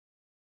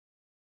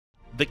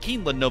The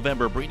Keeneland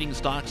November breeding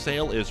stock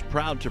sale is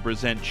proud to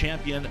present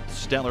champion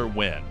Stellar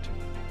Wind.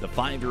 The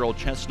 5-year-old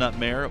chestnut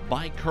mare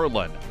by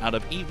Curlin out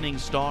of Evening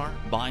Star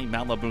by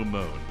Malibu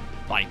Moon.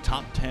 By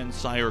top 10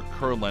 sire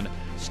Curlin,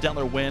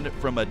 Stellar Wind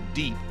from a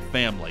deep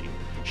family.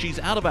 She's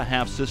out of a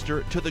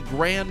half-sister to the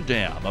grand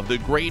dam of the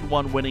Grade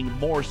 1 winning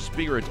More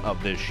Spirit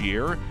of this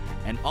year,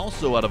 and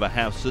also out of a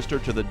half-sister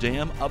to the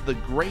dam of the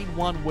Grade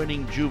 1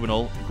 winning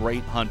juvenile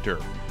Great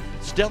Hunter.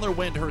 Stellar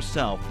Wind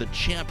herself, the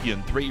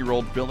champion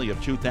 3-year-old filly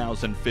of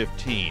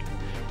 2015,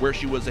 where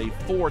she was a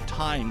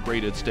 4-time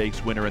graded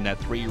stakes winner in that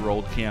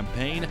 3-year-old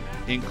campaign,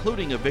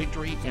 including a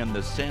victory in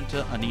the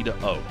Santa Anita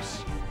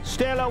Oaks.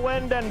 Stellar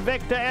Wind and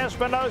Victor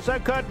Espinosa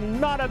could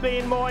not have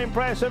been more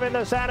impressive in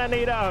the Santa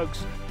Anita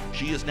Oaks.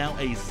 She is now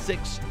a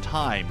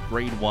 6-time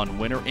Grade 1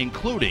 winner,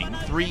 including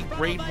 3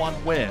 Grade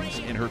 1 wins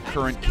in her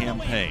current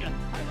campaign.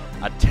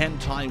 A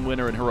 10-time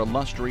winner in her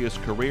illustrious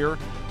career,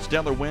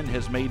 Stellar Wind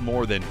has made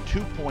more than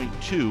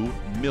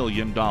 $2.2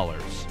 million.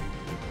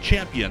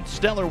 Champion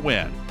Stellar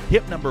Wind,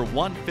 hip number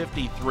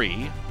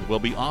 153, will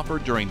be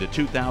offered during the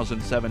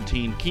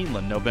 2017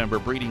 Keeneland November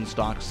breeding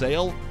stock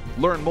sale.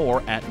 Learn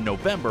more at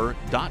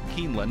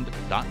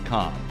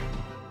november.keeneland.com.